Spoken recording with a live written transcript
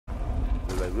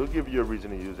like, we'll give you a reason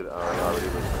to use it. Already.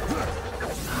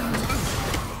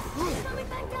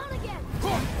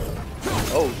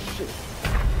 Oh shit!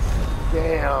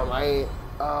 Damn, I ain't.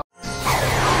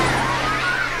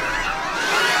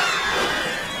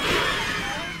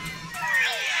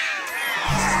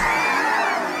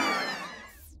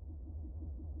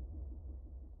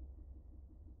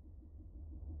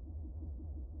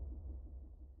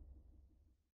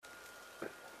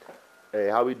 Hey,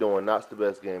 how we doing? Not the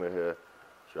best gamer here.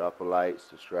 Drop a like,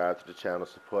 subscribe to the channel,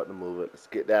 support the movement. Let's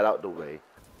get that out the way.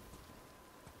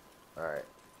 Alright.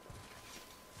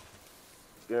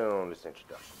 Get on this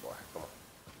introduction, boy. Come on.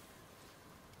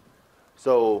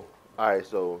 So, alright,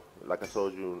 so, like I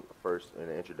told you first in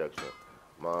the introduction,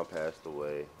 Mom passed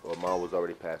away. Well, Mom was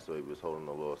already passed away. We was holding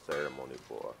a little ceremony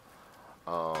for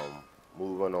her.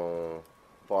 Moving on,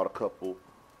 fought a couple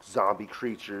zombie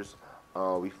creatures.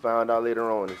 We found out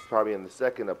later on, it's probably in the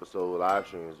second episode, live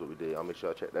stream is what we did. I'll make sure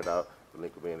I check that out. The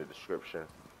link will be in the description.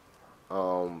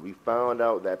 We found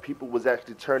out that people was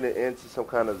actually turning into some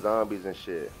kind of zombies and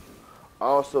shit.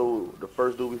 Also, the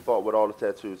first dude we fought with all the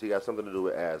tattoos, he got something to do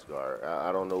with Asgard.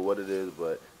 I don't know what it is,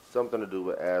 but something to do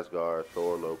with Asgard,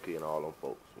 Thor, Loki, and all them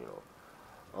folks, you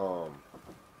know.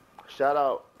 Shout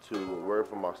out to a word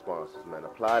from our sponsors, man.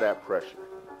 Apply that pressure.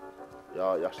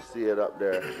 Y'all should see it up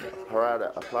there. Apply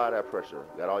that pressure.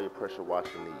 Got all your pressure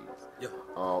washing needs. Yeah.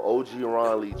 OG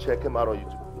Ron Lee, check him out on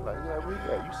YouTube. Like, yeah, where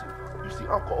you at? You see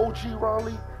Uncle OG Ron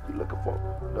Lee? He looking for him.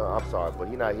 No, I'm sorry, but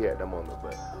he not here at the moment.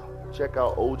 But check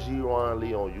out OG Ron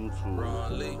Lee on YouTube.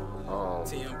 Ron Lee.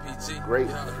 TMPG. Great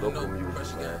local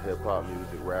music, man. Hip hop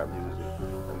music, rap music.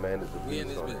 The man is the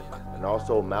beast on it. And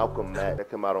also Malcolm Mack, that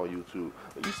come out on YouTube.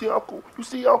 You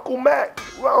see Uncle Mack?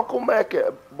 Where Uncle Mack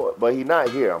at? But he not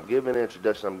here. I'm giving an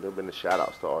introduction. I'm giving the shout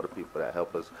outs to all the people that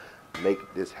help us make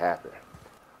this happen.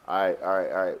 All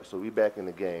right. So we back in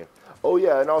the game. Oh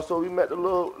yeah, and also we met the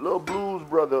little blues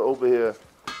brother over here.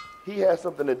 He has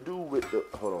something to do with the.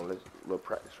 Hold on, let's little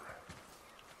practice.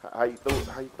 How you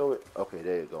throw it? Okay,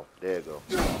 there you go.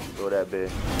 Throw that bit.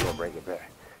 You're gonna bring it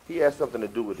back. He has something to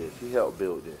do with this. He helped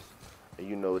build this. And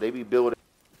you know, they be building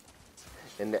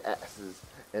and the axes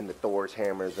and the Thor's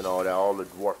hammers and all that. All the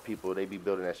dwarf people, they be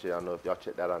building that shit. I don't know if y'all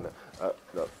check that out.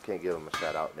 No, can't give them a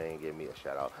shout out. They ain't give me a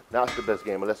shout out. Now it's the best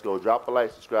gamer. Let's go. Drop a like,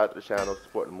 subscribe to the channel,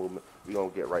 support the movement. We gonna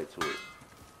get right to it.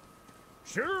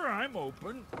 Sure, I'm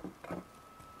open.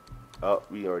 Oh,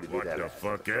 we already did that. What the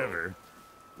fuck ever?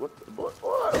 What the, boy,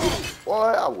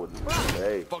 I wouldn't.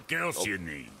 Hey. Fuck else you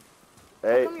need?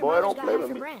 Hey, boy, don't play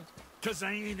with me. Cause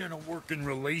I ain't in a working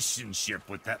relationship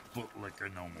with that footlicker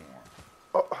no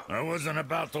more. I wasn't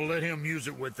about to let him use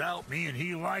it without me, and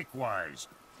he likewise.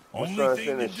 Only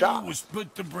thing to do was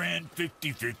split the brand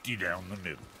 50-50 down the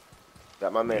middle.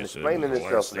 Got my man explaining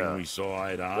himself now. We saw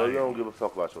eye to eye. So you don't give a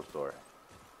fuck about your story.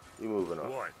 You moving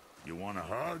on. What? You want a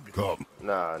hug? Come.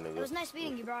 Nah, nigga. It was nice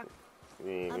meeting you, Brock. I'll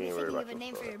be thinking of a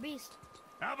name for your beast.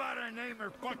 How about I name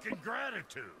her fucking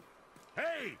Gratitude?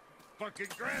 Hey, fucking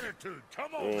Gratitude,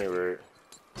 come on. We ain't worried.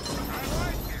 I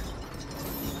like it.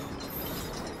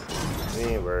 We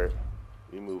ain't worried.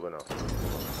 We moving on.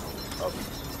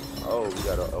 Oh, we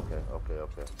gotta. Okay.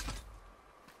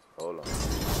 Hold on.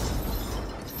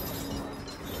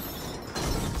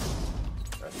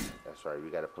 That's right. We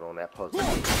gotta put on that puzzle.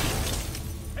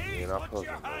 Hey, put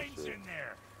your hinds in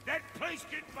there. That place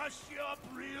can bust you up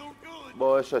real good.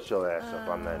 Boy, shut your ass up.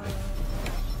 I'm not nigga.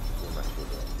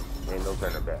 Ain't no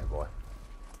turning back, boy.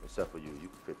 Except for you. You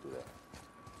can fit through that.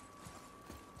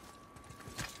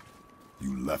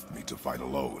 You left me to fight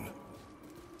alone.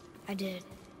 I did.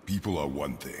 People are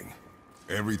one thing.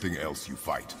 Everything else you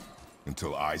fight.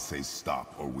 Until I say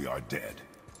stop or we are dead.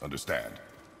 Understand?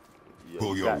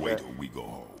 Pull your weight or we go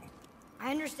home. I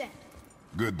understand.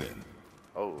 Good then.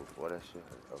 Oh, boy, that shit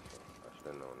hurt. Okay. I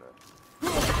should have known that.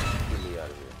 Get me out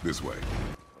of here. This way.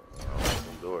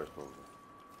 Some doors closing.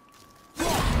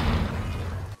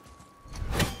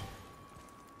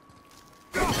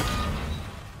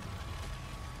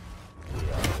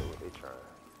 Yeah, I know what they trying.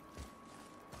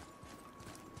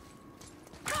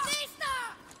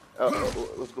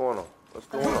 What's going on? What's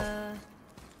going on?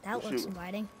 That looks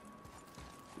inviting.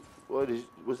 What is?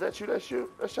 Was that you that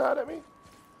shot at me?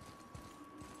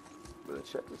 Better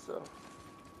check this out.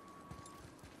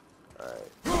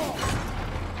 Alright.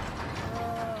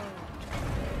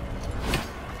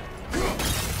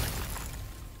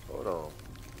 Hold on.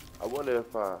 I wonder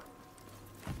if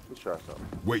let's try something.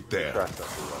 Wait there. Let's try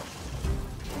something.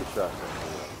 Let's try something.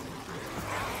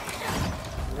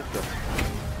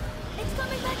 It's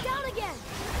coming back down again.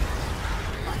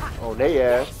 On they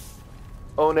ass. Yes.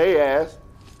 On they ass.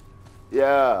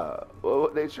 Yeah. Well,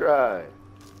 what they try?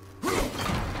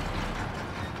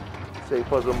 Take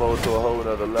puzzle mode to a whole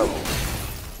nother level.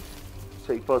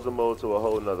 Take puzzle mode to a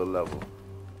whole nother level.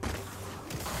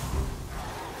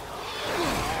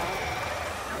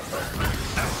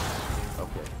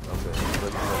 Okay.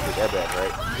 Let's get that back,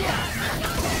 right?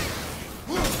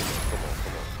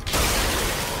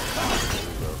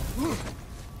 Come on.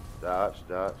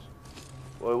 Dodge.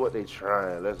 Boy, what they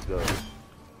trying? Let's go.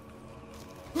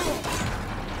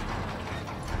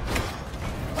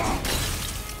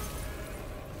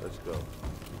 Let's go.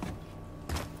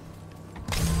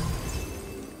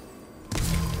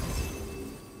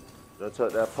 Let's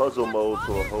take that puzzle mode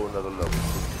to a whole nother level.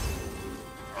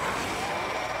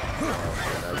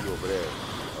 Now you over there.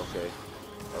 Okay.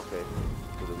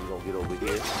 So then we're gonna get over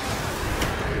here.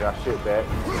 Get our shit back.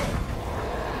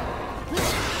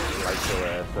 Light your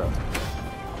ass up.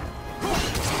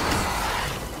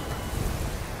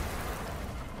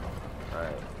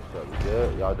 Alright, so we good?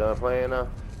 Y'all done playing now?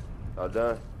 Y'all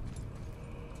done?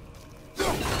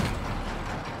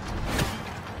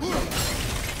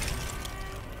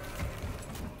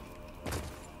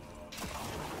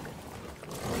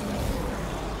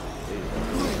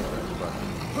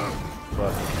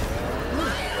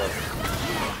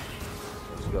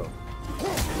 Let's go.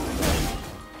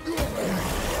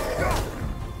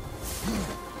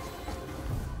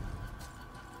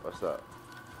 What's up?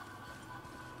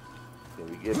 Can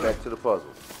we get back to the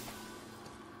puzzle?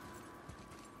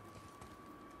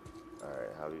 Alright,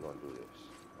 how we gonna do this?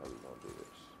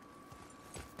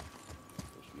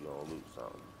 Wish we gonna loot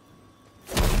something.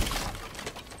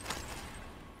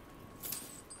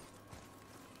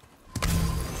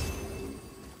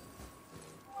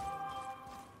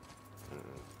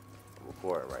 I'm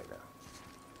recording right now.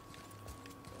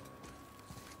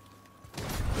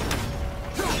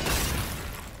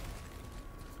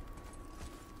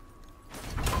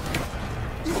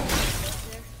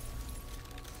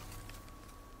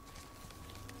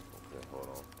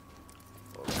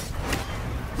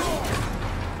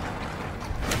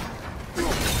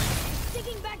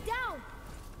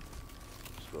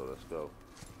 Let's go.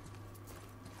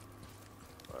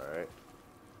 Alright.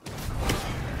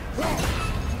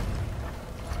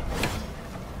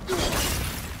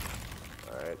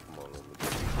 Alright, come on, let me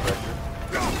get some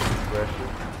pressure.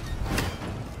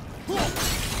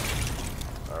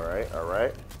 Alright.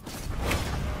 Alright,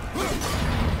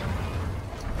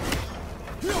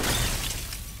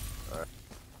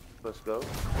 let's go.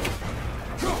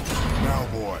 Now,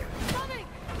 boy.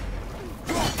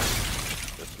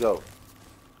 Let's go.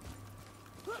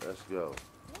 Let's go.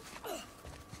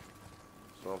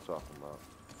 That's what I'm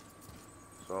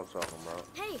talking about.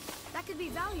 Hey, that could be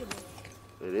valuable.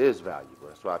 It is valuable.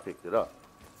 That's why I picked it up.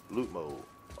 Loot mode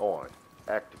on.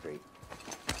 Activate.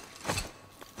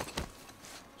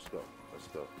 Let's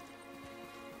go.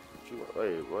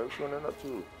 Hey, boy, what you running up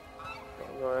to?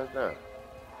 Calm your ass down.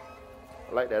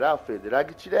 I like that outfit. Did I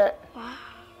get you that? Wow.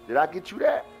 Did I get you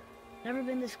that? Never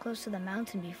been this close to the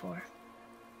mountain before.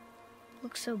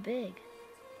 Looks so big.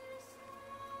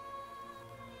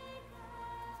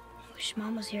 Wish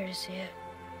Mom was here to see it.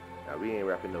 Now, we ain't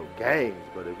rapping no games,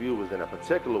 but if you was in a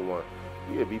particular one,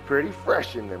 you'd be pretty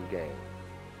fresh in them games.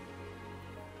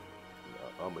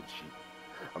 No, I'm a G.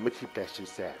 I'm gonna keep that shit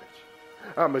savage.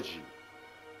 I'm a G.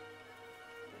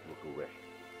 Look away.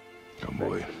 Come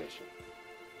boy. Back to the mission.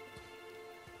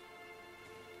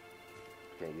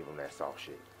 Can't give him that soft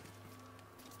shit.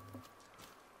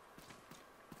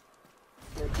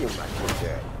 Give him my shit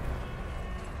back.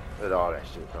 Let all that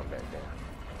shit come back down.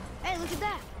 Hey, look at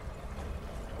that.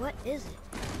 What is it?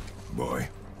 Boy.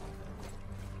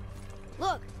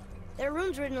 Look, there are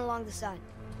runes written along the side.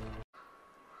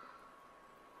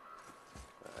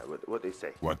 What they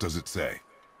say? What does it say?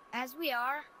 As we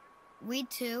are, we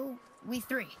two, we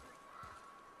three.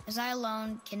 As I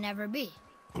alone can never be.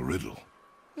 A riddle.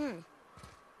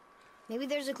 Maybe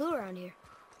there's a clue around here.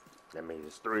 That means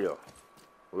it's 3 of them.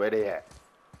 Where they at?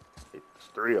 It's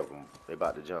 3 of them. They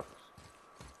about to jump us.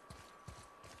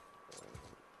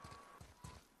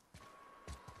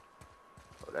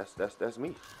 Oh, that's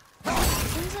me.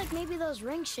 Seems like maybe those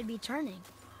rings should be turning.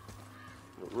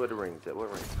 Where the rings at? What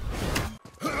rings?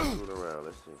 Move around.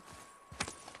 Let's see.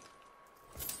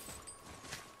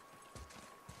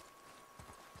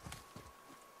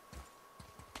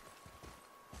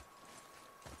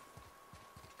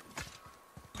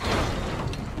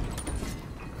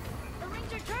 The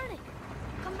rings are turning.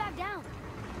 Come back down.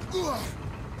 No,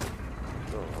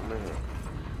 I'm in here.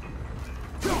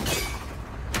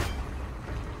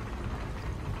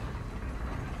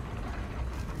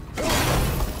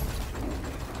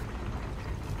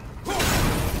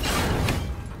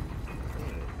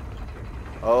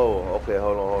 Oh, okay,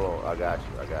 hold on. I got you.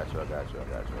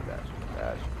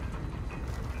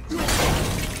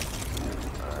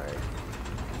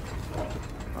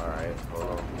 Alright, hold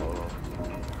on.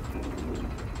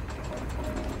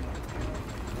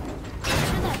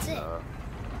 Sure that's it.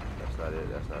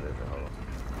 That's not it. Hold on.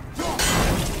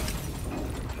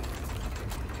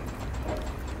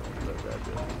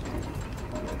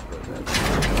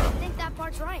 I think that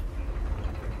part's right.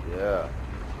 Yeah.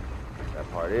 That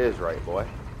part is right, boy.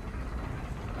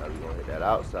 Now we're gonna hit that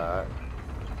outside.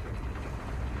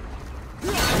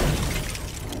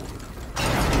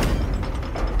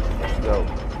 Let's go.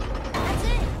 That's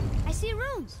it. I see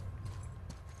runes.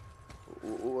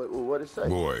 What did it say?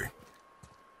 Boy,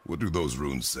 what do those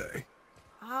runes say?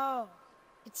 Oh,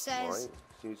 it says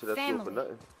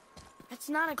family. That's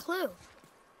not a clue.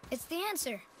 It's the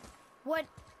answer. What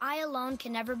I alone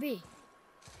can never be.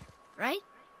 Right?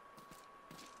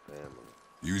 Family.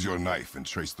 Use your knife and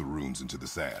trace the runes into the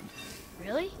sand.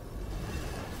 Really?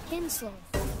 Kinslow.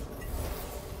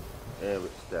 And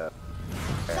step.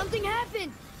 Something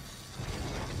happened.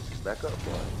 Back up,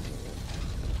 boy.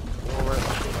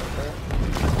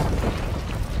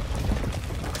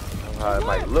 How it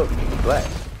might look black.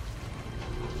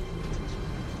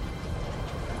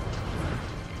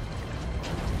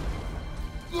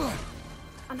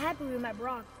 I'm happy we met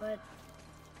Brock, but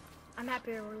I'm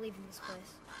happier we're leaving this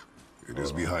place. It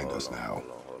is behind us now.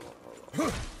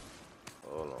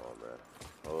 Hold on, man.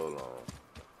 Hold on.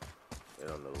 They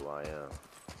don't know who I am.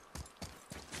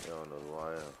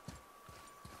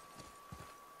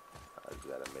 I just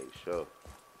gotta make sure.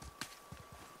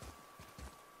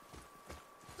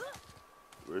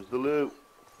 Where's the loot?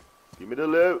 Give me the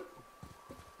loot.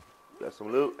 You got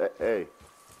some loot? Hey.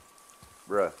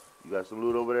 Bruh, you got some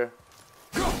loot over there?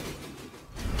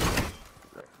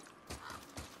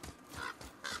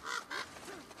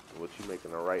 What you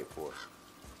making a right for?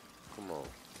 Come on.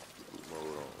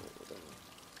 Hold on.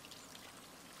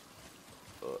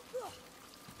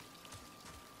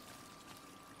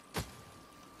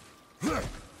 Come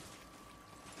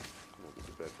on, get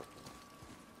the back up.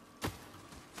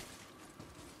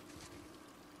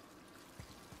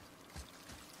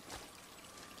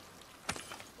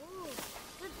 Ooh,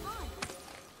 good fun.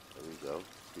 There we go.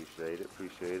 Appreciate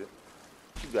it.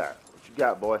 What you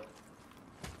got, boy?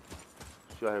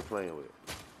 What you out here playing with?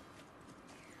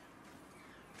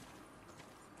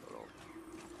 Hold on.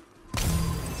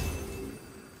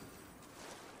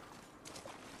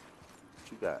 What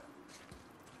you got?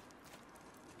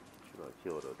 You gonna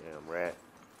kill the damn rat?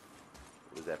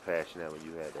 What was that passion at when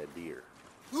you had that deer?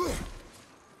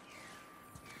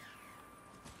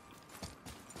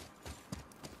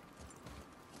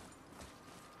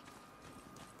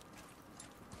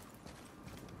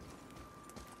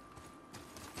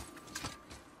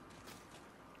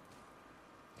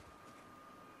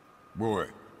 Boy.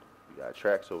 You got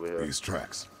tracks over here. These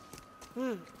tracks.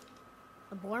 A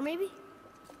boar, maybe?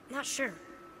 Not sure,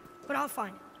 but I'll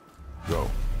find it. Go.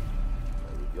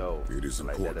 There we go. It is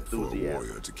like important for a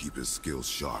warrior to keep his skills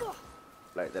sharp.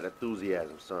 Like that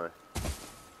enthusiasm, son.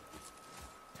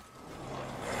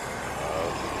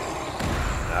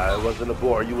 Nah, it wasn't a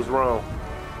boar. You was wrong.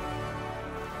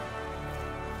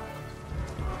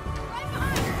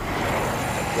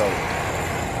 Let's go.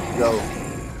 Yo,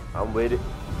 I'm with it.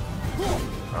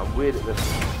 Listen.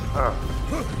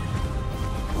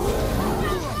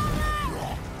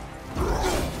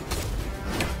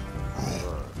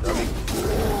 Dummy.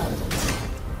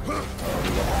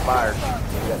 Fire. You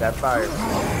got that fire.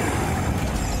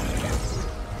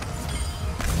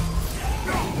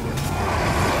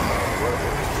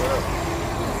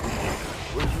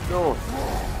 What are you doing?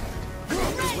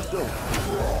 What's doing?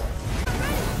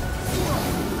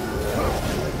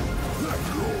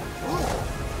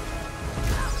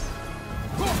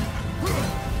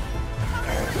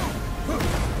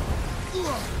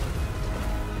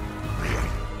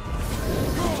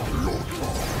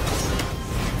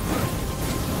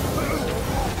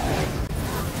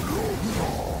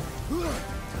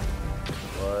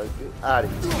 Get out of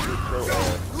here. Get your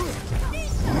ass.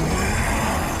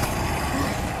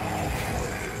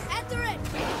 After it.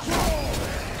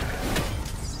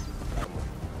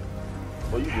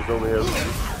 Well, you just over here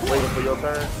waiting for your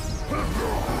turn?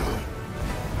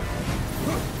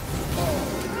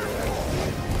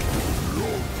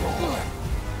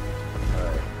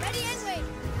 Ready and wait.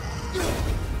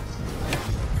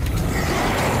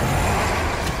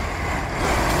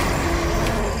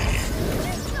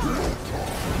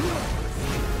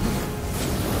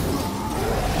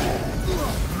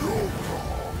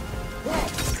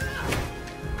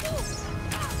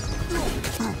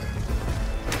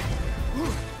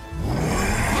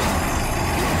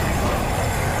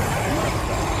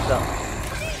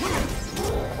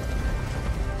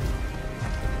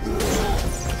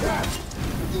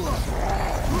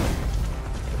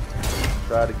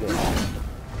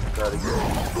 Try to get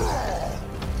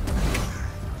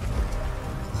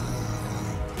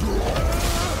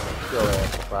your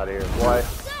ass up out of here, boy.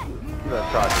 You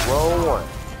done tried the wrong one.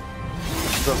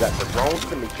 You done got the wrong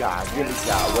gimme guy,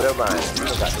 whatever I am. You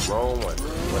done got the wrong one.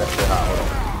 Well, that's so hot. Hold on.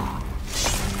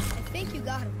 I think you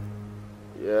got him.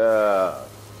 Yeah.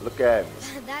 Look at me.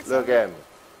 Look at me.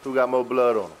 Who got more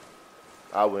blood on him?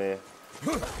 I win.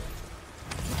 You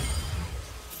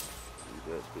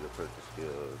just get to purchase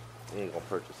skills. You ain't gonna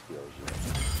purchase skills yet.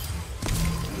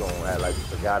 You gonna act like you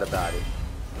forgot about it.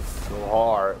 Go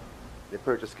hard. They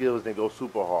purchase skills, then go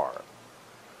super hard.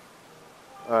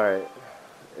 Alright.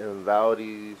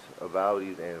 Invalides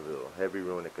Anvil. Heavy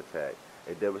runic attack.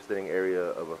 A devastating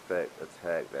area of effect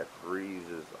attack that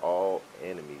freezes all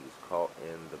enemies caught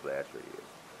in the blast radius.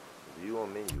 View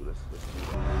on menu. Let's see.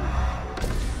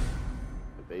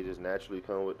 If they just naturally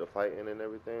come with the fighting and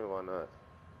everything, why not?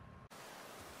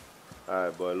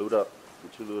 Alright, boy, loot up.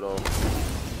 Get your loot on.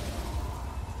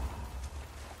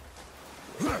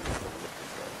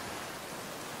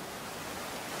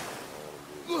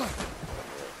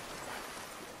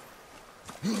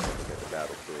 Get the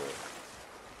battlefield.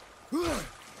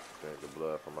 Drink the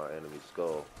blood from my enemy's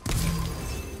skull.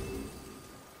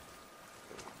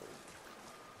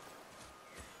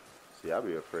 See, I'd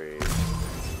be afraid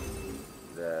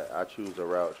that I choose a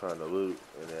route trying to loot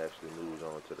and it actually moves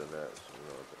on to the next, you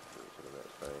know, to the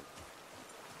next thing.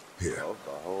 Here. Oh,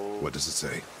 the whole... What does it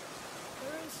say? The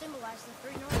runes symbolize the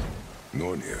three Nornir.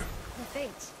 Nornir. The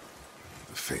Fates.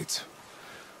 The Fates.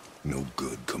 No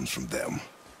good comes from them.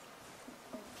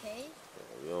 Okay.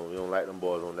 Yeah, you don't like them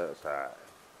boys on that side.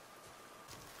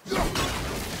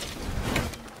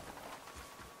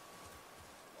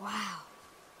 Wow.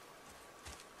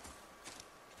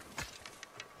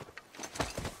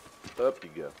 Up you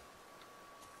go. All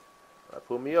right,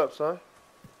 pull me up, son.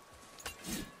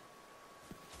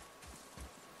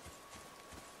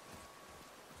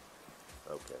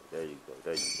 Okay, there you go.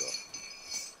 There you go.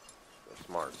 That's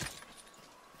smart.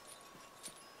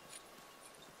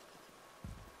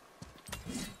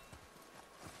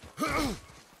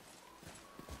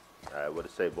 All right, what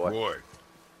it say, boy? Boy.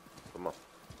 Come on.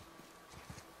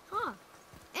 Huh.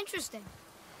 Interesting.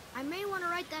 I may want to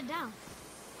write that down.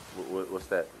 What's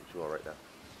that? What you want right now?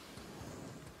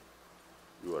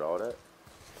 You want all that?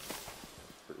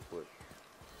 Pretty quick.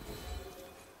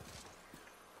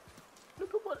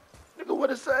 Look at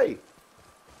what it say.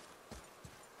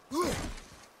 What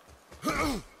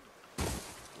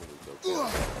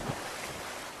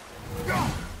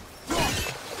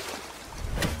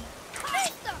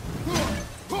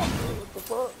the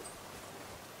fuck?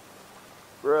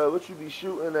 Bruh, what you be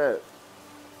shooting at?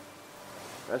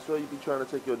 That's why you be trying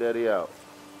to take your daddy out.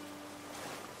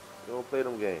 You don't play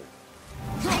them games.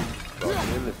 So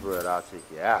in this world, I'll take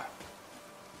you out.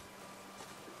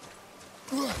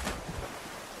 So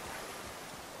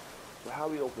how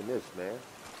we open this, man?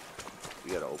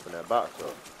 We gotta open that box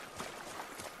up.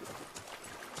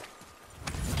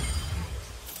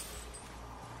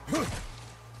 Come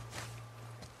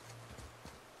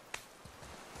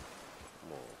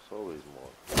on, it's always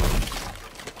more.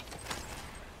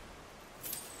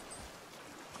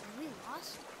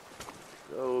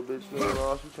 Yo, bitch, you ain't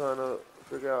lost. You trying to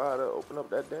figure out how to open up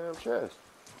that damn chest.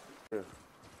 Here,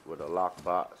 with a lock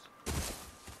box.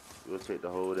 We'll take the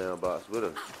whole damn box with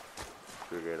us.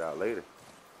 Figure it out later.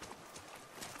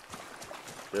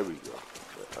 There we go.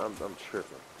 I'm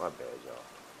tripping. My bad, y'all.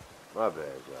 My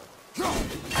bad, y'all.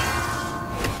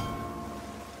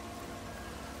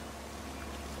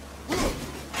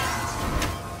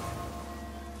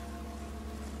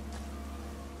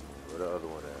 Where the other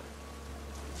one at?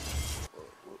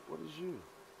 What is you?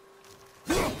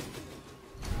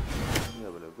 You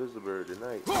have an invisible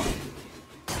tonight.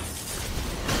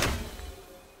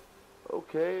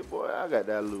 Okay, boy, I got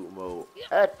that loot mode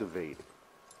activated.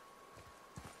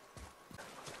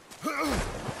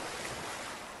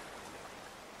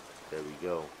 There we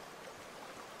go.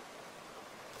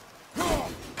 I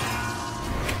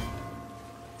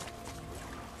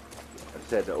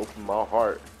just had to open my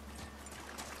heart.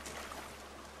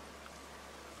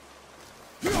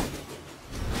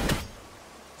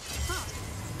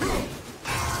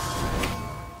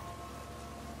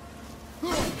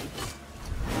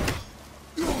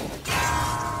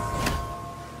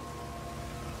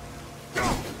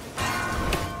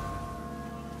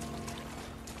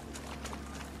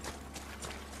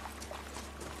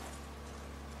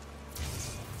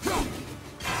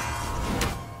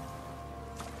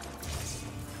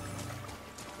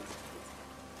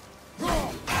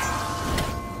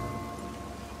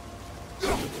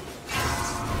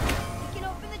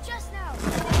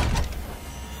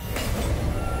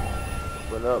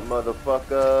 Open up,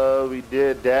 motherfucker. We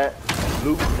did that.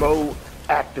 Loot mode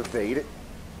activated.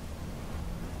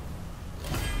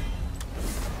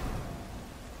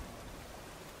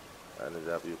 And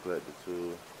after you collect the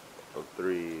 2 or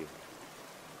 3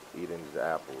 eating the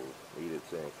apples needed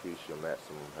to increase your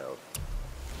maximum health.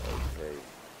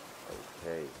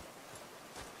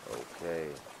 Okay.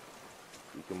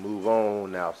 You can move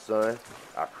on now, son.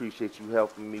 I appreciate you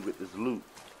helping me with this loot.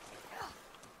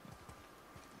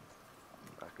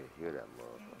 I can hear that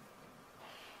motherfucker.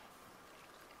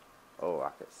 Oh, I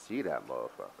can see that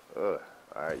motherfucker. Ugh.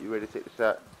 Alright, you ready to take the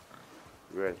shot?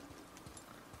 You ready?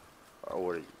 I'll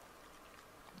order you.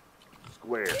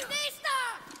 Square.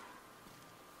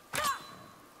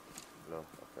 No?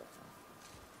 Okay.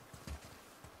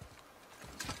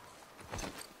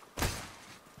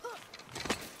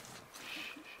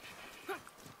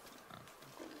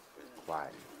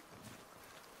 Quiet.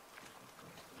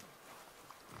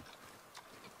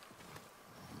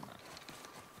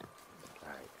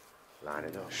 Alright. Line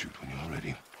it up. Shoot when you're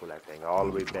ready. Pull that thing all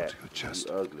the way back. To your chest.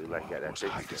 You ugly like that. That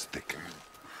height is thick.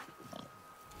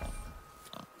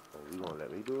 You gonna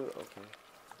let me do it? Okay.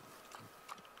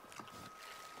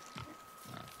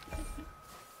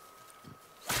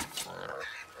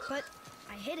 But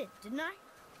I hit it, didn't I?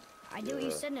 I did what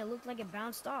you said and it looked like it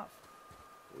bounced off.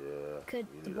 Yeah. Could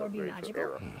the board be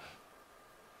magical?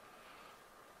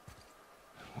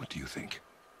 What do you think?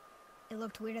 It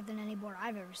looked weirder than any board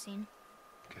I've ever seen.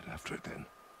 Get after it then.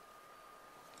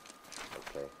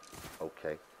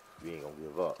 Okay. You ain't gonna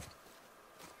give up.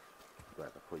 You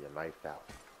have to pull your knife out.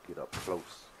 Get up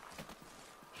close.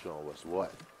 Show 'em what's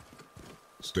what.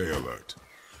 Stay alert.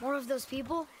 More of those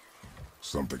people?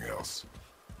 Something else.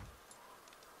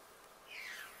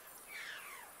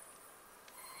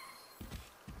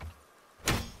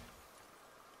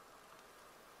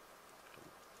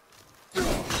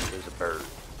 There's a bird.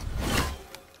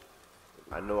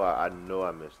 I know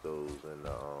I missed those in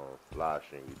the live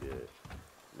stream you did.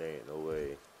 There ain't no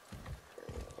way.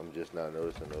 I'm just not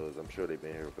noticing those. I'm sure they've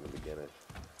been here from the beginning.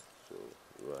 So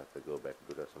we'll have to go back and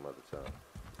do that some other time.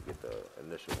 Get the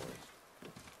initial ones.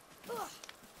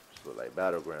 Just look like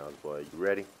battlegrounds, boy. You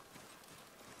ready?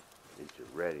 Is you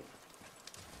ready?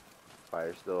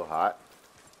 Fire's still hot.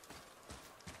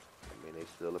 I mean, they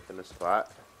still up in the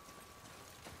spot.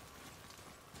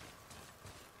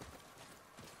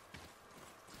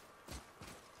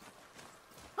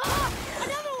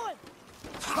 Another one!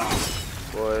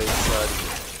 Boy,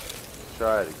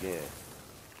 try it again.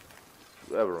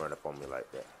 You ever run up on me like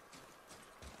that?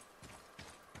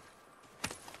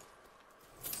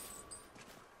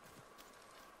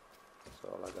 That's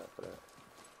all I got for that.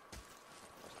 I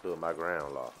stood my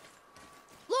ground, law.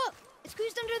 Look! It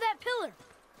squeezed under that pillar!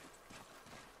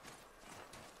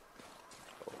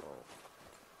 Hold on.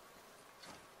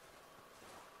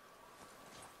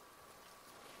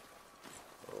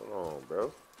 Hold on,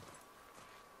 bro.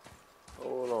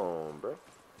 Hold on, bro.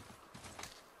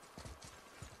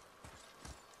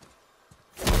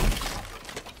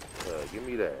 Give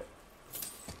me that.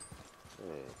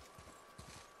 Man.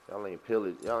 Y'all ain't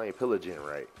pillaging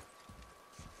right.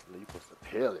 You supposed to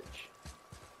pillage.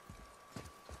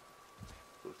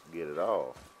 Supposed to get it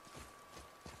all.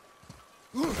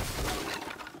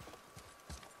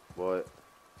 Boy, what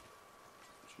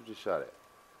you just shot at?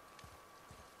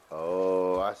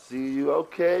 Oh, I see you.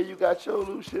 Okay, you got your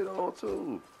loot shit on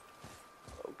too.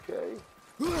 Okay.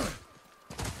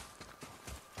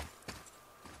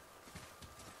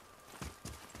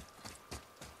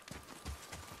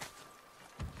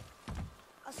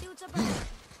 I'll see what's up ahead.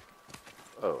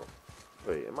 Oh,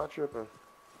 wait, am I tripping?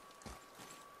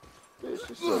 This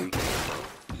is where we came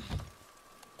from.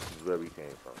 This is where we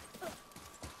came from.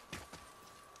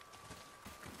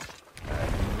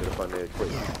 Alright, get up on there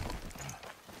quick.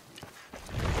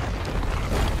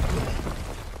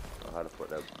 How to put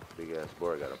that big ass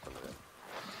board got up under there.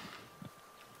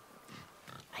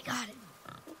 I got it.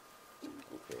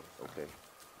 Okay.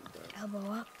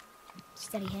 Elbow up,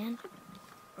 steady hand,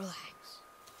 relax.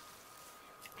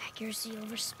 Accuracy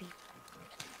over speed.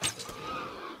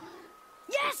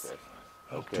 Yes!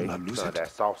 Okay. You found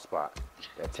that soft spot,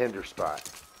 that tender spot.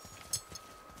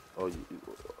 Oh,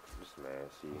 this man,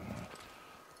 see.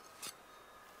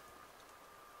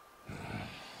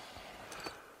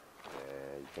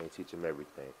 You can't teach him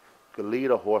everything. You could lead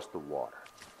a horse to water.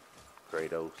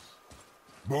 Kratos.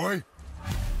 Boy?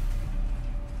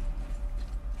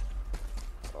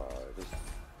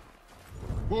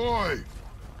 Boy!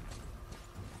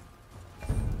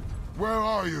 Where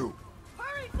are you?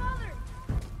 Hurry, Father!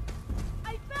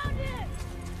 I found it!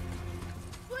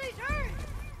 Please hurry!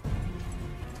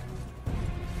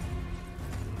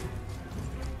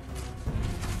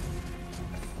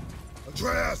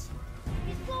 Atreus!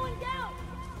 He's slowing down!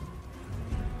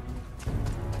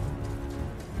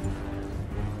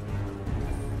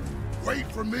 Wait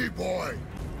for me, boy!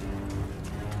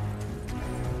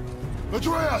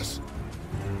 Atreus!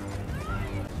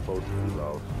 Supposed to be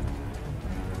lost.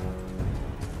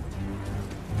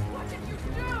 What did you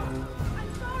do?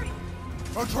 I'm sorry!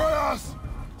 Atreus!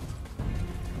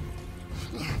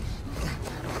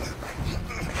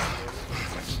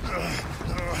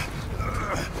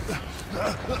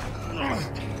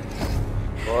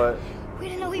 What? We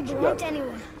didn't know he belonged to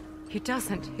anyone. He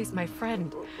doesn't. He's my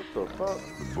friend. What the fuck?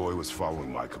 The boy was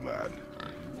following my command.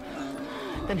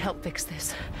 Then help fix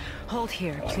this. Hold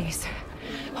here, please.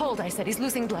 Hold, I said. He's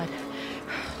losing blood.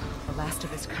 The last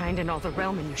of his kind in all the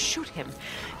realm, and you shoot him.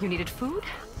 You needed food?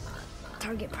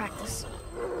 Target practice.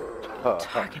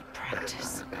 Target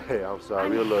practice. Hey, I'm sorry.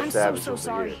 You're a little savage so over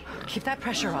sorry. here. Keep that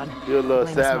pressure on. You're a little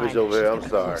Blame savage mine. over here. She's I'm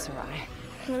got a sorry. closer eye.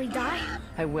 Will he die?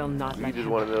 I will not You let just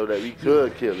him. want to know that we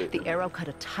could kill it. The arrow cut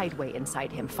a tideway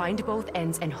inside him. Find both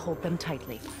ends and hold them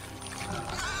tightly.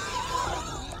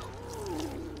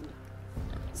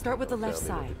 Start with the left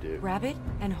Tell me what side. to do. Grab it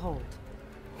and hold.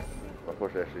 Of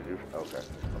course, I actually do. Okay.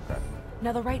 Okay.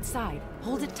 Now the right side.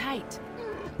 Hold it tight.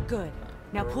 Good.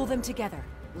 Now pull them together.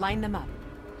 Line them up.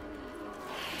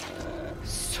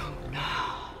 So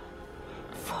now.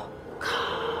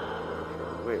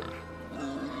 Wait.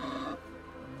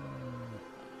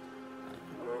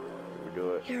 We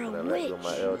do it. You're a And I let go witch.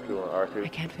 my L2 and R2. I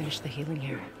can't finish the healing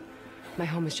here. My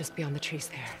home is just beyond the trees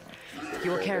there.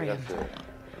 You will carry him.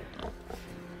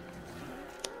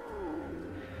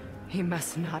 He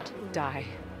must not die.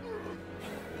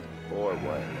 Or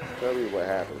what? Tell me what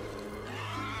happened.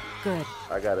 Good.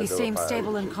 I gotta He know seems if I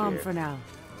stable and was calm here. for now.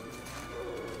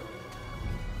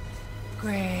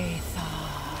 Great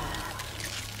thought.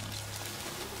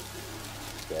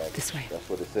 Savage. This way. That's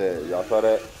what it said. Y'all saw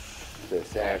that? It said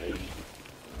savage.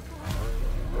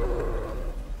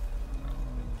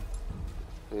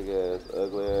 Big ass,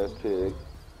 ugly ass pig.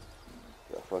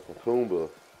 Got fucking Pumbaa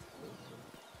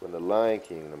from the Lion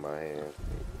King in my hand.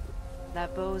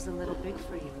 That bow's a little big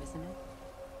for you, isn't it?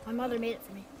 My mother made it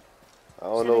for me. I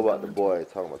don't Said know I'd about go the into boy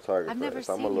talking about target I've never practice.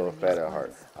 I'm a seen you little in fat these at heart.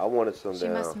 clothes. I wanted some She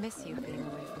must damn, miss you being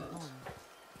away from home.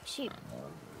 Sheep.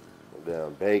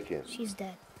 damn bacon, She's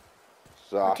dead.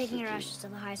 We're taking her sausages. ashes to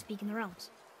the highest peak in the realms.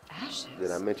 Ashes?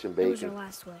 Did I mention That was her bacon?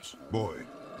 last wish. Boy,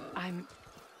 I'm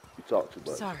You talk too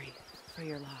much. sorry for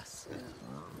your loss.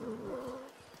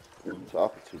 You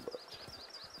talking too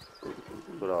much.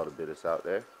 Put all the business out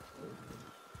there.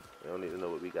 They don't need to know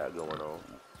what we got going on.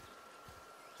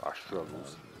 Our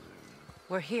struggles.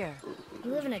 We're here,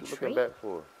 You live in a What you tree? looking back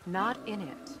for? not in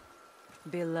it.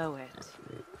 Below it.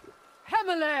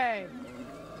 Emily!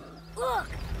 Look!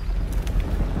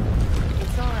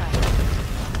 It's all right.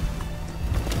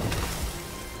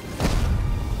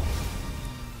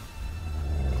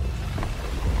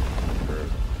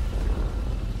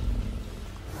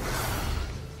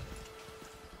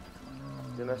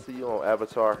 Didn't I see you on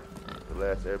Avatar, The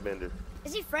Last Airbender?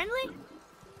 Is he friendly?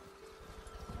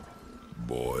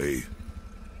 boy.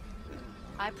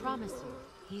 I promise you,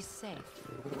 he's safe.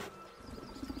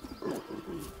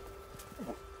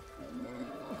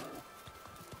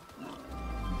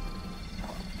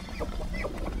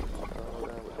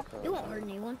 It won't hurt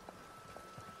anyone.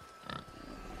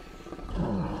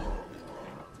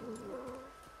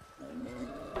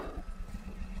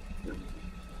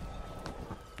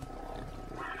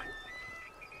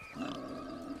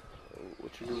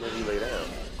 What you do when you lay down?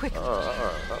 Quick.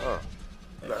 No,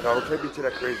 don't take me to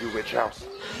that crazy witch house.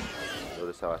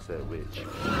 Notice how I said witch.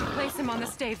 Place him on the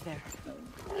stave there.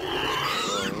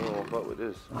 You don't want to fuck with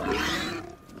this.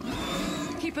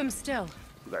 Keep him still.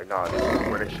 He's like, nah, this is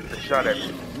where they should have shot at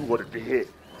me. You wanted to hit.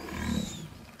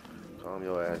 Calm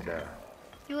your ass down.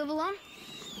 You live alone?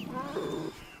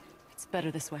 It's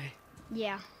better this way.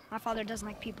 Yeah. My father doesn't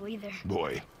like people either.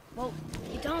 Boy. Well,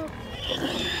 you don't.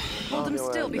 Hold him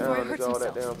still before he hurts all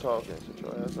himself. that damn talking. Sit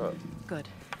your ass up. Good.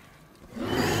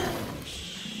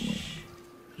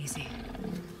 Easy.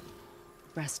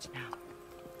 Rest now.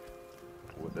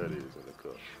 What that is in the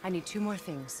cup. I need 2 more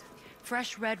things.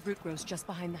 Fresh red root roast just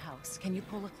behind the house. Can you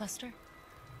pull a cluster?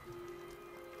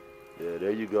 Yeah,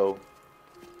 there you go.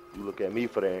 You look at me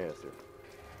for the answer.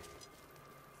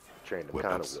 Trained them kind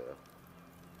of Weapons. well.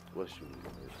 What's you need,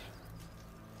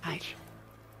 bitch?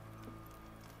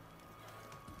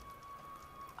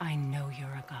 I know you're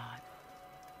a god.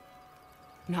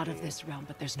 Not of this realm,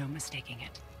 but there's no mistaking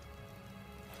it.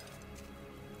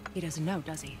 He doesn't know,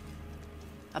 does he?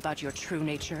 About your true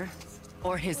nature?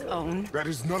 Or his own? That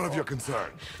is none of your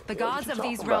concern. The gods of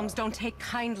these realms don't take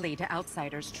kindly to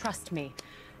outsiders, trust me.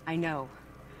 I know.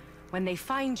 When they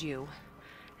find you,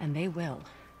 and they will,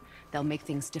 they'll make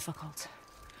things difficult.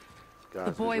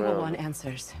 The boy will want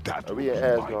answers. That Are will we be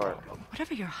at my Asgard? problem.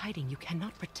 Whatever you're hiding, you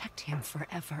cannot protect him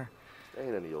forever. That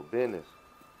ain't none of your business.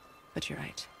 But you're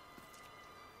right.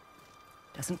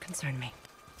 Doesn't concern me.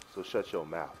 So shut your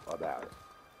mouth about it.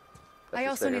 I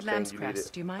also need lamb's cress.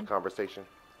 Do you mind? Conversation.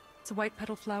 It's a white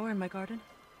petal flower in my garden.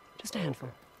 Just a handful.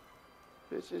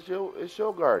 Bitch, it's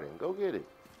your garden. Go get it.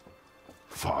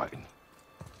 Fine.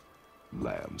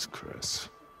 Lamb's cress.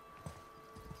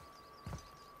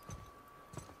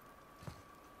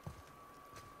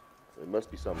 There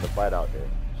must be something to fight out there.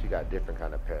 She got different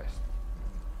kind of pests.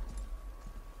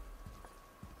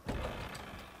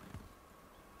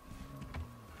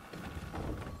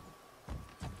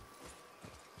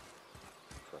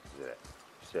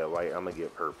 She said white, I'm gonna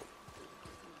get purple.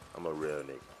 I'm a real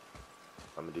nigga.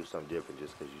 I'm gonna do something different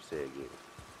just because you said get it.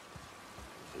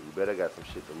 So you better got some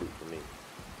shit to loot for me.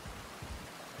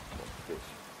 Fish.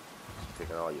 She's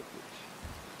taking all your fish.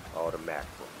 All the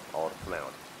mackerel. All the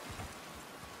flounder.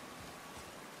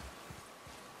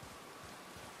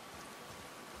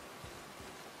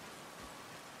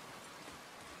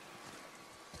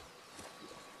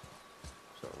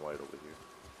 Something white over here.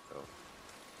 Oh.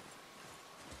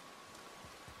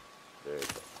 There you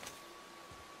go.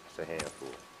 It's a handful.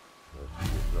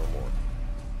 There's no more.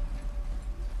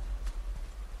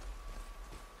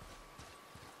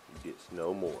 You get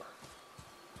no more.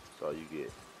 That's all you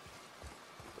get.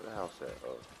 Where the house at?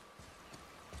 Oh.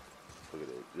 Look at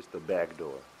it. Just the back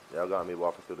door. Y'all got me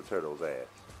walking through the turtle's ass.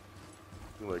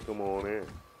 You like, come on in.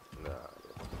 Nah.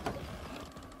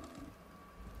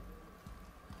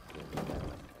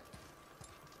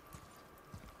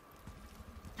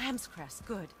 Lamb's cress,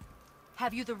 good.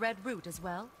 Have you the red root as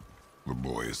well? The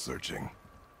boy is searching.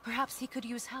 Perhaps he could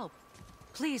use help.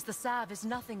 Please, the salve is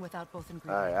nothing without both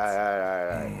ingredients.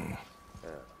 Alright. Yeah.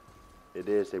 It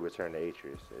did say return to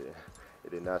Atreus.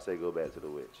 It did not say go back to the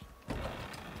witch.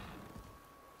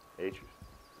 Atreus?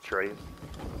 Atreus?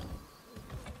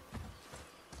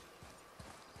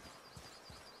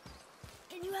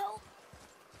 Can you help?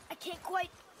 I can't quite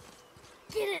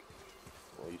get it.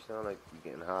 Well, you sound like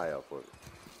you're getting high off of it.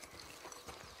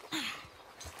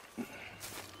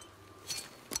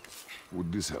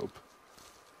 Would this help?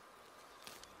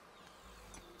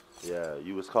 Yeah,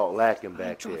 you was caught lacking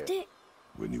back there. It.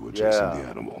 When you were chasing the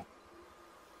animal.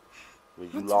 When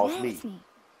you What's lost wrong me. with me.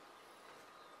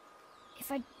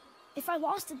 If I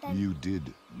lost it, then You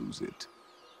did lose it.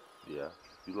 Yeah,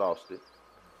 you lost it.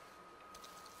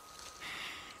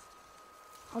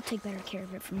 I'll take better care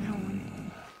of it from now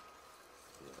on.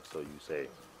 Yeah, so you said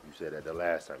that the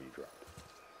last time you dropped it.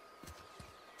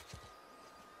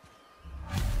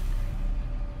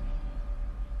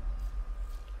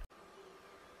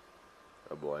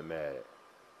 That boy mad.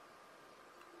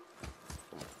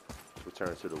 Come on.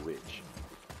 Return to the witch.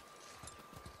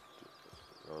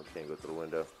 No, you can't go through the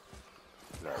window.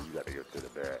 No, you gotta go to the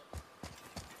back.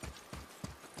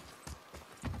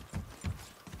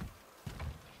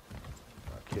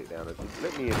 I'll kick down the door.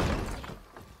 Let me in. I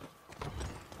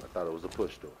thought it was a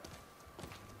push door.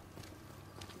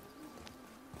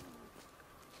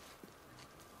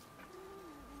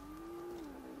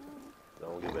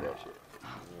 Don't give me that shit.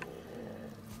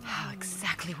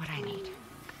 Exactly what I need.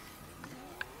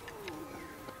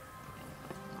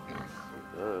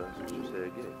 That's what you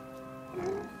said, get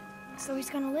it. So he's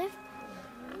gonna live?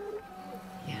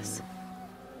 Yes.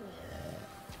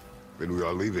 Then we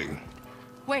are leaving.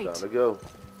 Wait. Time to go.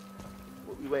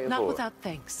 What we waiting for? Not without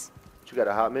thanks. You got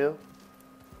a hot meal?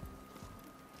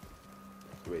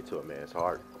 You wait till a man's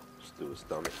heart. Just through his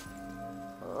stomach.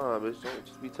 Bitch, don't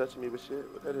just be touching me with shit.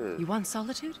 What that is? You want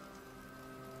solitude?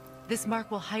 This mark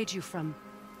will hide you from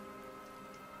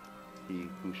He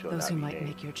who shall those not who be might named.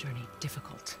 make your journey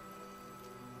difficult.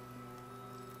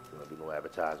 You don't do no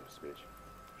advertisements, bitch.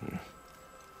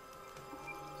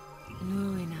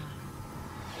 Luina.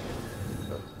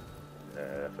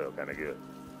 That felt kind of good.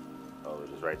 Oh, it was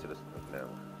just right to the now.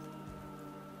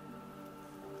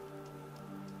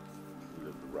 You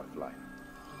lived a rough life.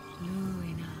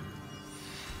 Luina.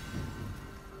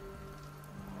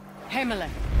 Hemele.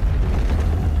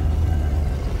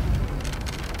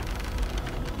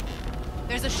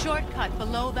 There's a shortcut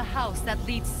below the house that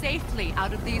leads safely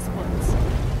out of these woods.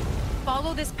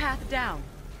 Follow this path down,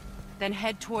 then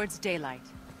head towards daylight.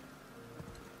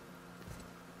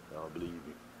 I don't believe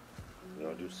you. You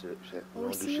don't do shit. Will You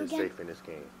we don't do see you shit again? safe in this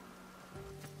game.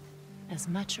 As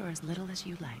much or as little as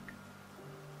you like.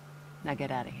 Now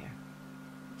get out of here.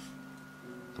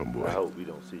 Come boy. I hope we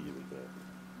don't see you again.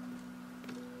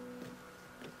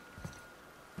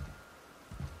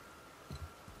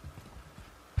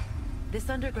 This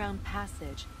underground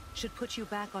passage should put you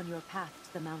back on your path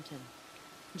to the mountain.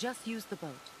 Just use the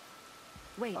boat.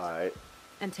 Wait. All right.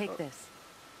 And take this.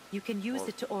 You can use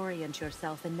it to orient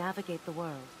yourself and navigate the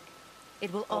world.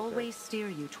 It will always steer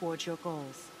you towards your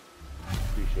goals.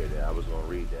 Appreciate it. I was gonna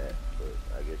read that, but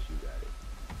I guess you got it.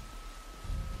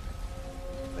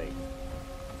 Thank you.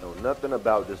 Know nothing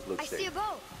about this looks safe. I see a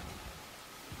boat.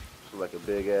 It's like a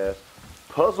big ass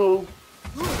puzzle.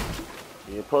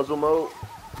 You in puzzle mode?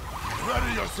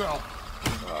 Ready yourself.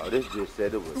 Oh, this just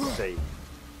said it was safe.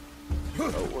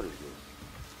 Oh, what is this?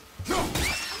 Come on,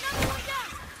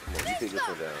 you take this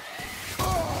one down.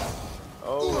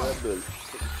 Oh, that bitch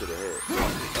to the head.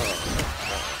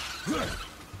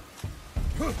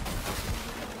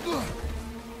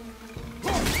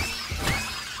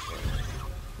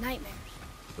 Nightmares.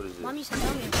 What is this? Mom used to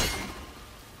tell me about them.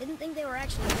 Didn't think they were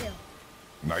actually real.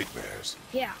 Nightmares?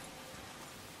 Yeah.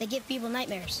 They give people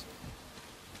nightmares.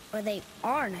 Or they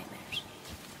are nightmares.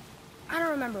 I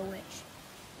don't remember which.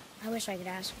 I wish I could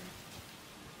ask her.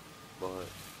 But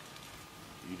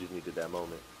you just needed that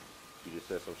moment. You just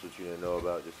said some shit you didn't know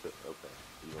about. Just said, okay,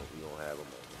 you don't have a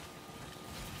moment.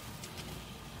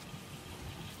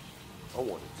 I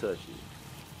want to touch you.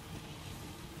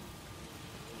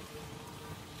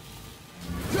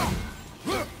 Nope.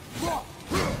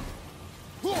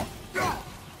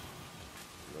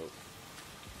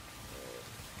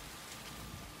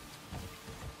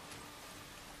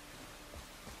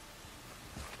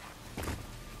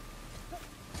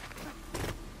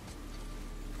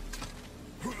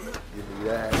 Give me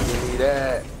that. Give me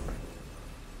that.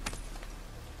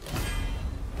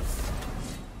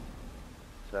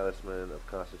 Talisman of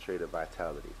concentrated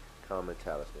vitality. Common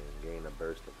talisman. Gain a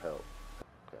burst of health.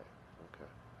 Okay. Okay.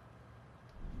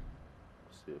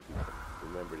 Let's see if we can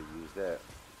remember to use that.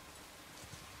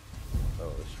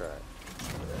 Oh, let's try it.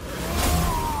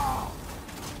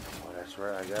 Oh, that's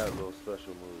right. I got a little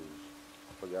special moves.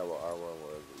 I forgot what R1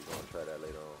 was. We're going to try that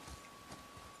later on.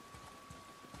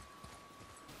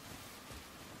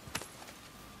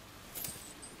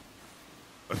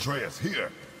 Atreus,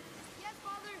 here. Yes,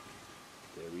 Father.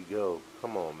 There we go.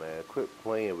 Come on, man. Quit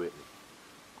playing with me.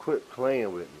 Quit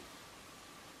playing with me.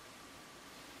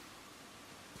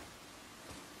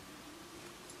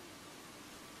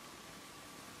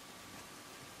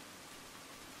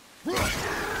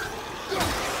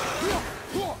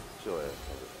 Sure.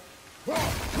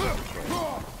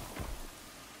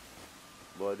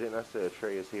 Boy, didn't I say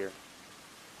Atreus here?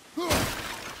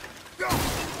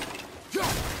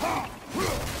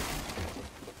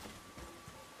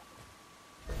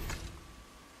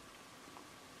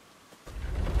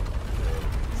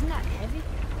 Isn't that heavy?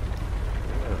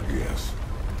 Yes.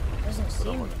 Doesn't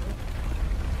seem heavy.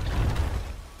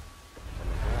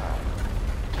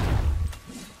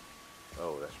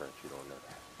 Oh, that's right. You don't know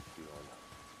that. You don't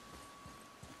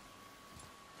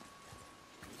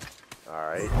know. All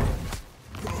right.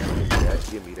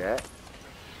 Give me that.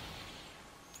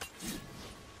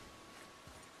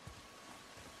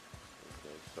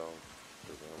 Okay, so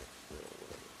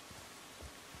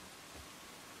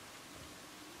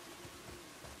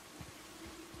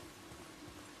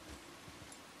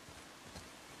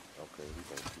okay, we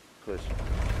gonna keep pushing.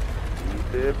 Keep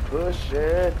it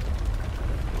pushing.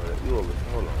 You over?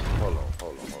 Hold on.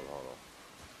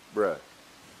 Bruh,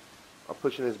 I'm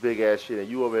pushing this big ass shit and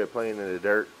you over here playing in the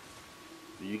dirt.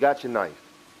 Do you got your knife?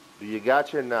 Do you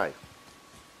got your knife?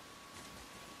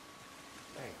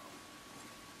 Damn.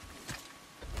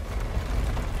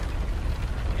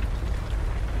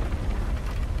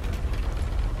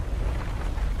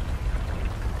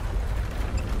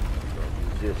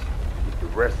 Just get the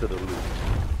rest of the loot.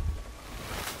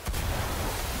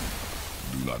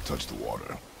 Do not touch the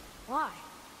water. Why?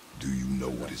 Do you know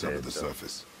what is under the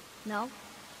surface? No.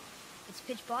 It's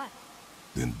pitch black.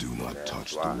 Then do not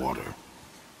touch why. the water.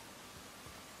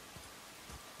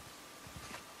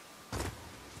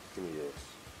 Give me this.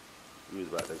 You was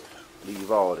about to leave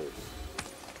all this.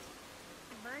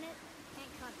 Burn it,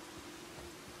 can't cut it.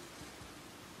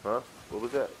 Huh? What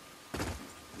was that?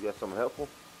 You got something helpful?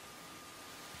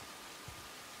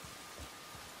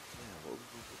 Damn, what was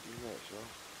we supposed to do next, y'all?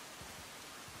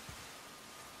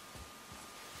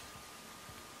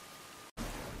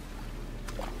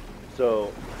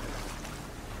 So,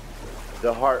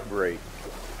 the heartbreak.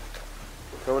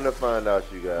 Coming to find out,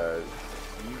 you guys,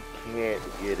 you can't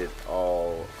get it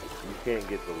all. You can't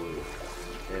get the loot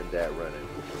in that running.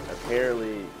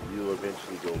 Apparently, you'll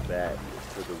eventually go back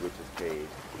to the witch's cave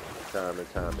time and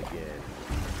time again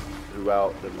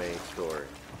throughout the main story.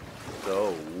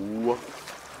 So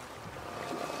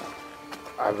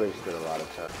I wasted a lot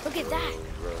of time. Look at that.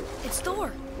 It's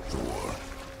Thor. Thor,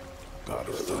 God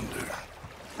of Thunder.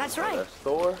 That's right. That's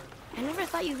Thor? I never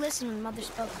thought you listened when Mother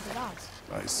spoke of the gods.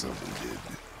 I seldom did.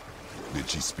 Did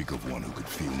she speak of one who could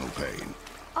feel no pain?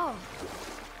 Oh.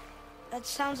 That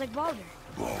sounds like Baldur.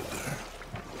 Baldur.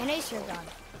 An Aesir god.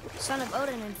 Son of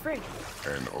Odin and Frigg.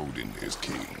 And Odin is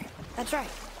king. That's right.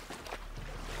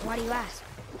 Why do you ask?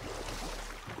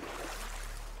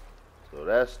 So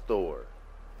that's Thor.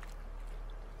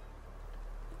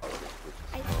 I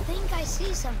think I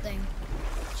see something.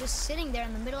 Just sitting there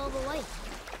in the middle of the lake.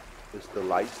 It's the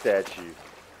light statue.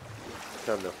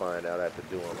 Come to find out after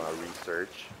doing my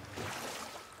research.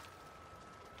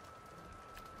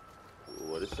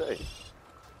 What'd it say?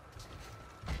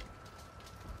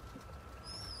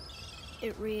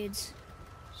 It reads,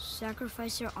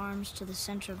 sacrifice your arms to the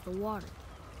center of the water.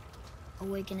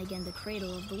 Awaken again the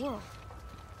cradle of the world.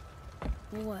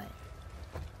 What?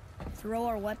 Throw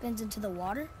our weapons into the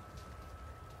water?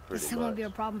 Pretty This won't be a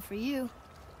problem for you.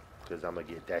 Because I'm going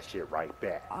to get that shit right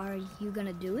back. Are you going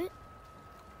to do it?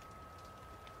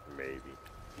 Maybe.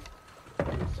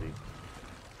 Let's see.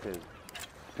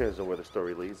 Depends on where the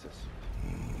story leads us.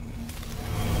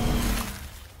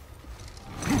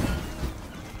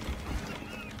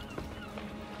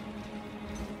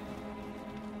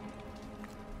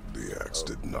 The axe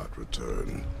did not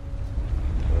return.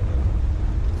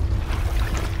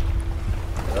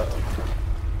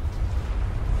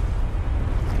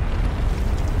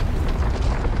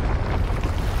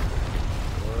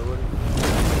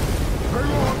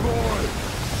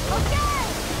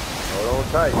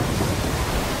 Tight. In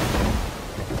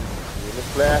the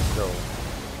blast zone.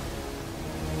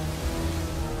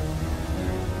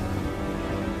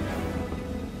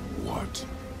 What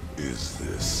is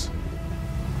this?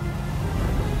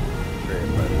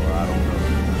 Well, I don't know.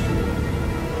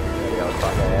 Yeah, I was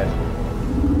about to ask you.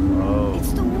 Oh.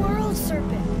 It's the world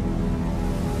serpent.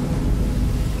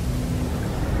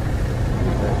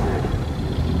 That's it.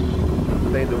 I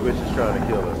think the witch is trying to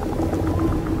kill us.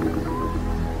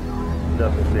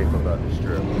 Nothing safe about this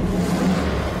trip.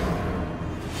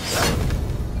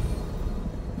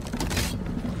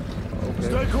 Okay.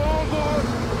 Stay calm, boy!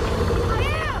 I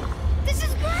am! This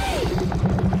is great!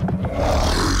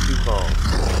 Too calm.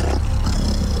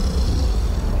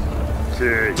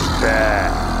 Take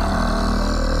that.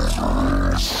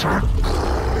 It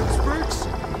speaks?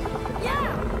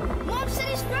 Yeah! Mom said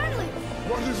he's friendly.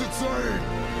 What is it saying?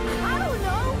 I don't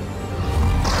know.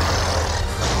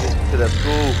 To that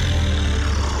school.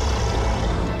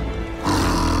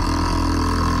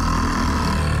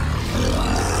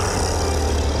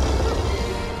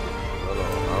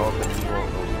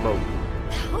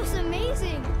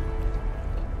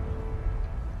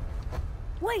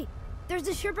 Wait, there's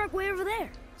a shipwreck way over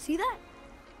there. See that?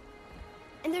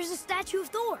 And there's a statue of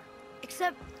Thor.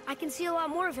 Except I can see a lot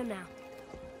more of him now.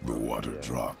 The water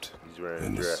dropped,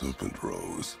 and the serpent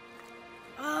rose.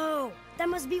 Oh, that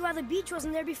must be why the beach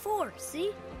wasn't there before, see?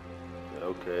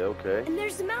 Okay, okay. And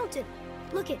there's the mountain.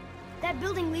 Look it, that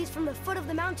building leads from the foot of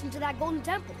the mountain to that golden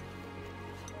temple.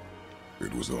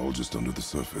 It was all just under the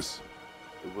surface.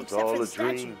 It was Except all for a the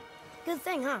statue. dream. Good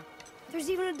thing, huh? There's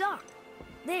even a dock.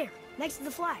 There, next to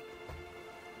the flag.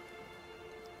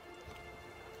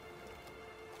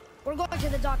 We're going to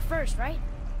the dock first, right?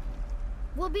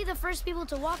 We'll be the first people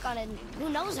to walk on it in who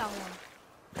knows how long.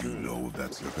 You know of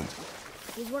that serpent?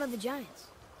 He's one of the giants.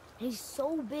 And he's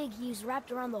so big he's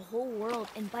wrapped around the whole world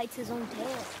and bites his own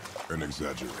tail. An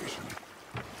exaggeration.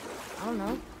 I don't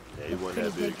know. Yeah, he wasn't Pretty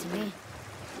that big to me.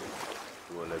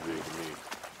 He wasn't that big to me.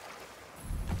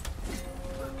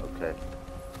 Okay.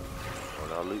 Well,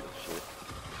 now leave the shit.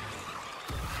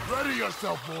 Ready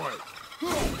yourself, boy.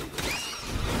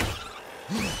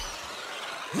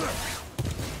 Come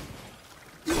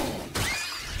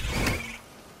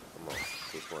on,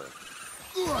 keep playing.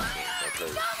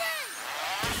 Okay.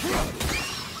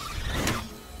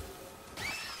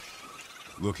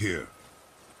 Look here.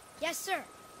 Yes, sir. Is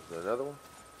there another one?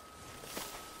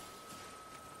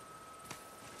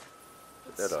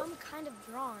 It's that up. some kind of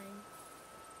drawing.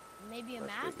 Maybe a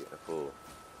map? Getting full.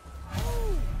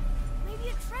 Oh, maybe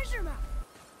a treasure map.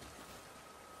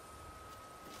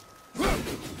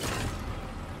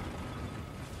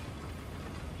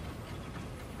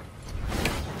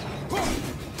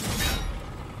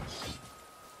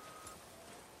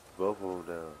 Both of them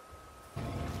down.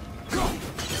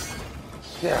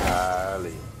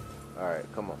 Golly. Alright,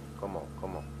 come on, come on,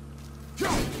 come on.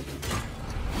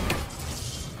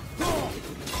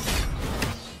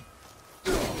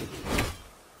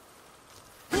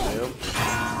 They him.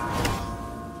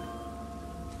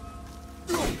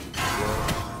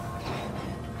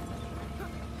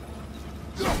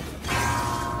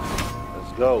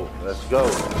 Let's go. Let's go.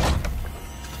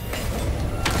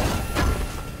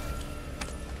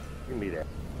 Give me that.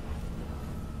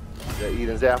 Is that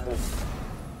Eden's apple?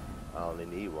 I only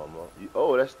need one more.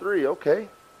 Oh, that's 3. Okay.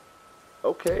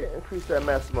 Okay, increase that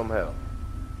maximum health.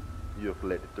 You'll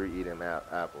collect the 3 Eden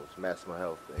apples. Maximum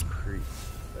health increase.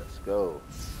 Let's go.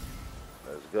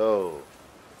 Let's go.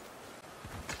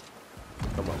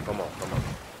 Come on, come on, come on.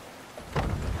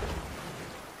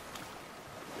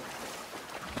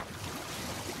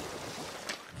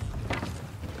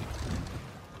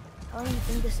 How long do you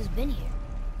think this has been here?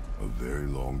 A very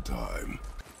long time.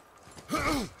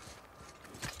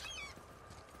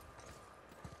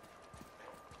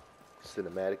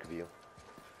 Cinematic view.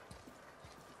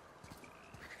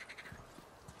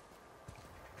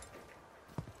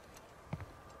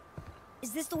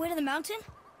 Is this the way to the mountain?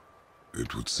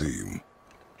 It would seem.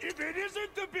 If it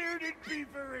isn't the bearded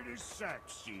beaver, it is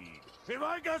Sackseed. Have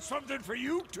I got something for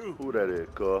you too? Who that is,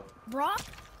 Carl? Brock?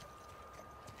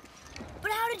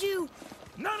 But how did you...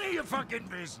 None of your fucking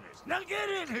business. Now get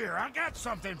in here. I got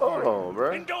something for you. Hold on,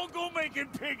 bro. And don't go making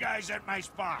pig eyes at my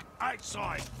spot. I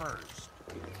saw it first.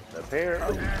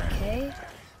 Apparently. Okay.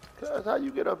 Cuz, how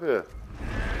you get up here?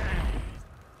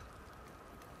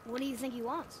 What do you think he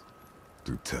wants?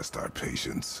 To test our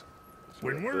patience.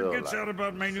 When word gets out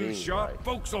about my new shop,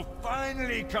 folks will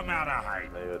finally come out of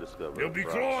hiding. They'll be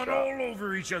clawing all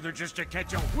over each other just to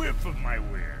catch a whiff of my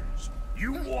wares.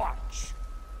 You watch.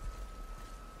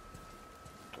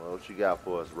 Well, what you got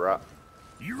for us, Rock?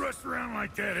 You rush around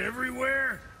like that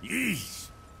everywhere? Yeesh.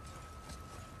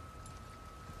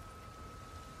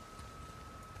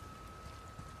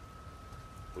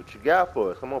 What you got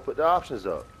for us? Come on, put the options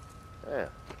up. Yeah.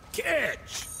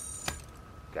 Catch!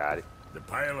 Got it. The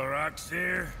pile of rocks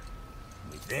there?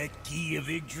 With that key of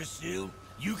Yggdrasil,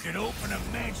 you can open a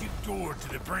magic door to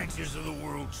the branches of the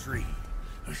World Tree.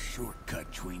 A shortcut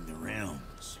between the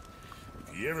realms.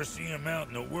 If you ever see him out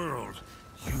in the world,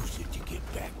 use it to get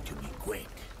back to me quick.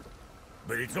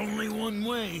 But it's only one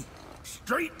way.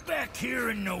 Straight back here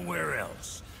and nowhere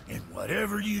else. And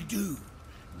whatever you do,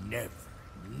 never,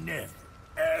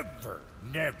 never,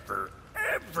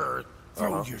 ever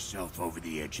throw yourself over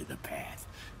the edge of the path,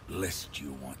 lest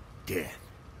you want death.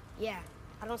 Yeah,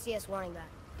 I don't see us wanting that.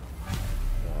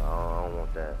 No, I don't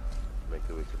want that. Make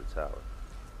the way to the tower.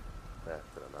 Back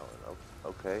to the mountain.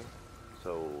 Okay.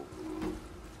 So,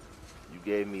 you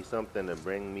gave me something to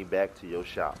bring me back to your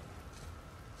shop.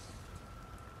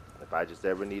 If I just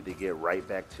ever need to get right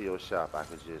back to your shop, I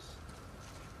could just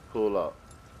pull up.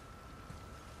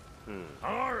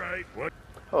 All right, what?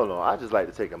 Hold on, I just like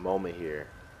to take a moment here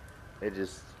and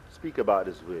just speak about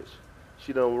this witch.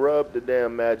 She done rubbed the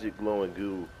damn magic glowing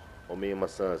goo on me and my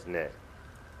son's neck.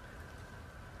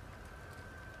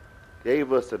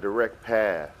 Gave us a direct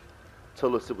path.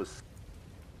 Told us it was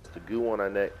the goo on our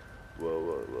neck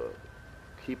will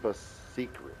keep us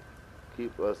secret.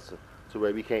 Keep us to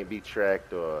where we can't be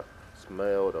tracked or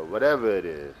smelled or whatever it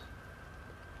is.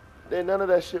 Then none of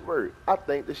that shit worked. I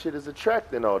think the shit is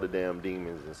attracting all the damn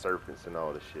demons and serpents and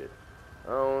all the shit.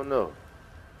 I don't know.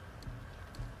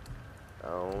 I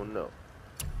don't know.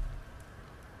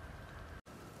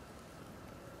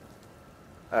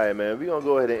 Alright, man, we gonna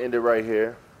go ahead and end it right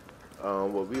here.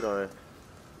 Well, we done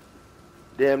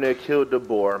damn near killed the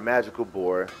boar, magical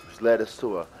boar, which led us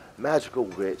to a magical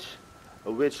witch.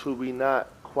 A witch who we not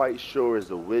quite sure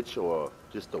is a witch or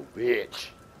just a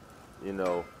witch, you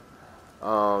know.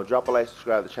 Drop a like,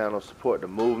 subscribe to the channel, support the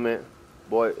movement.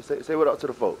 Boy, say what up to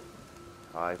the folk.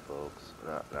 Alright, folks.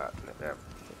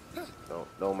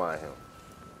 Don't mind him.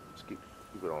 Just keep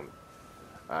it on me.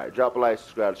 Alright, drop a like,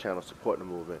 subscribe to the channel, support the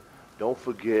movement. Don't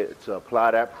forget to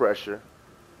apply that pressure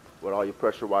with all your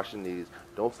pressure washing needs.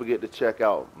 Don't forget to check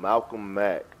out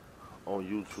Mack on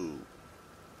YouTube.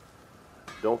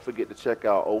 Don't forget to check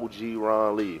out OG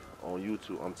Ron Lee on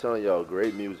YouTube. I'm telling y'all,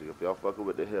 great music. If y'all fucking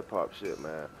with the hip hop shit,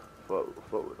 man, fuck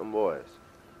with them boys.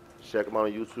 Check them out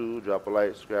on YouTube. Drop a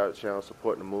like, subscribe to the channel,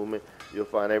 support the movement. You'll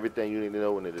find everything you need to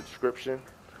know in the description.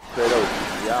 Play those.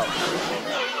 Be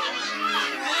out.